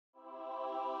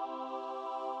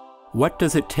What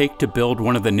does it take to build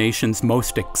one of the nation's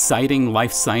most exciting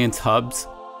life science hubs?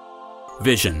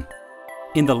 Vision.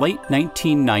 In the late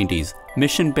 1990s,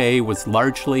 Mission Bay was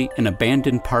largely an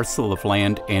abandoned parcel of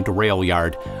land and rail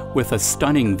yard with a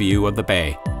stunning view of the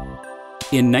bay.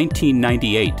 In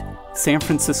 1998, San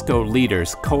Francisco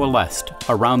leaders coalesced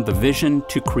around the vision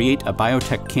to create a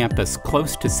biotech campus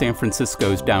close to San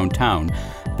Francisco's downtown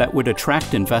that would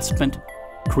attract investment,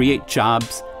 create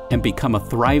jobs, and become a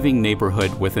thriving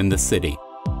neighborhood within the city.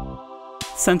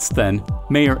 Since then,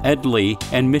 Mayor Ed Lee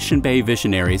and Mission Bay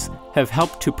visionaries have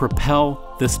helped to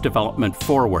propel this development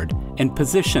forward and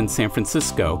position San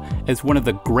Francisco as one of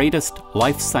the greatest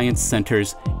life science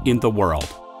centers in the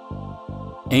world.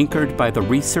 Anchored by the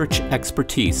research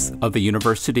expertise of the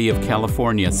University of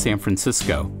California, San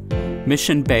Francisco,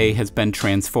 Mission Bay has been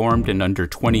transformed in under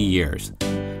 20 years,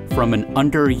 from an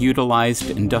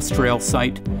underutilized industrial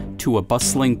site to a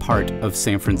bustling part of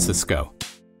San Francisco.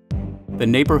 The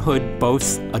neighborhood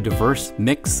boasts a diverse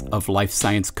mix of life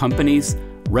science companies,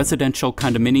 residential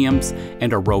condominiums,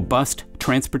 and a robust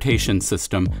transportation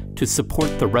system to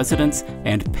support the residents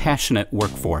and passionate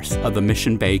workforce of the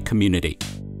Mission Bay community.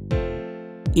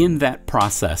 In that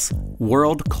process,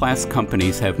 world-class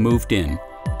companies have moved in,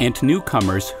 and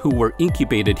newcomers who were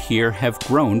incubated here have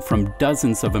grown from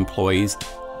dozens of employees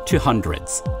to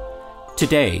hundreds.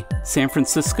 Today, San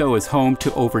Francisco is home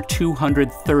to over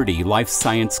 230 life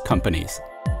science companies.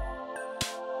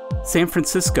 San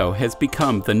Francisco has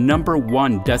become the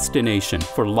 #1 destination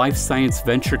for life science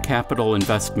venture capital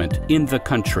investment in the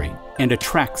country and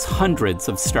attracts hundreds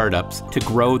of startups to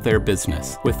grow their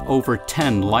business, with over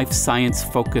 10 life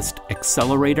science-focused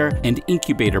accelerator and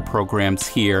incubator programs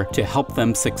here to help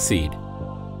them succeed.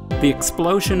 The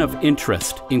explosion of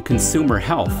interest in consumer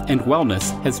health and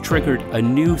wellness has triggered a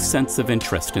new sense of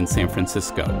interest in San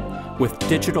Francisco, with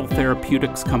digital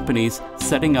therapeutics companies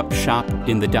setting up shop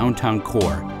in the downtown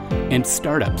core, and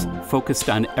startups focused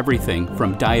on everything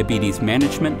from diabetes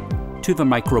management to the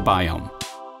microbiome.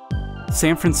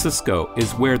 San Francisco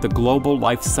is where the global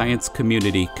life science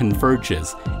community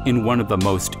converges in one of the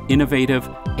most innovative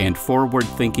and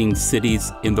forward-thinking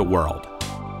cities in the world.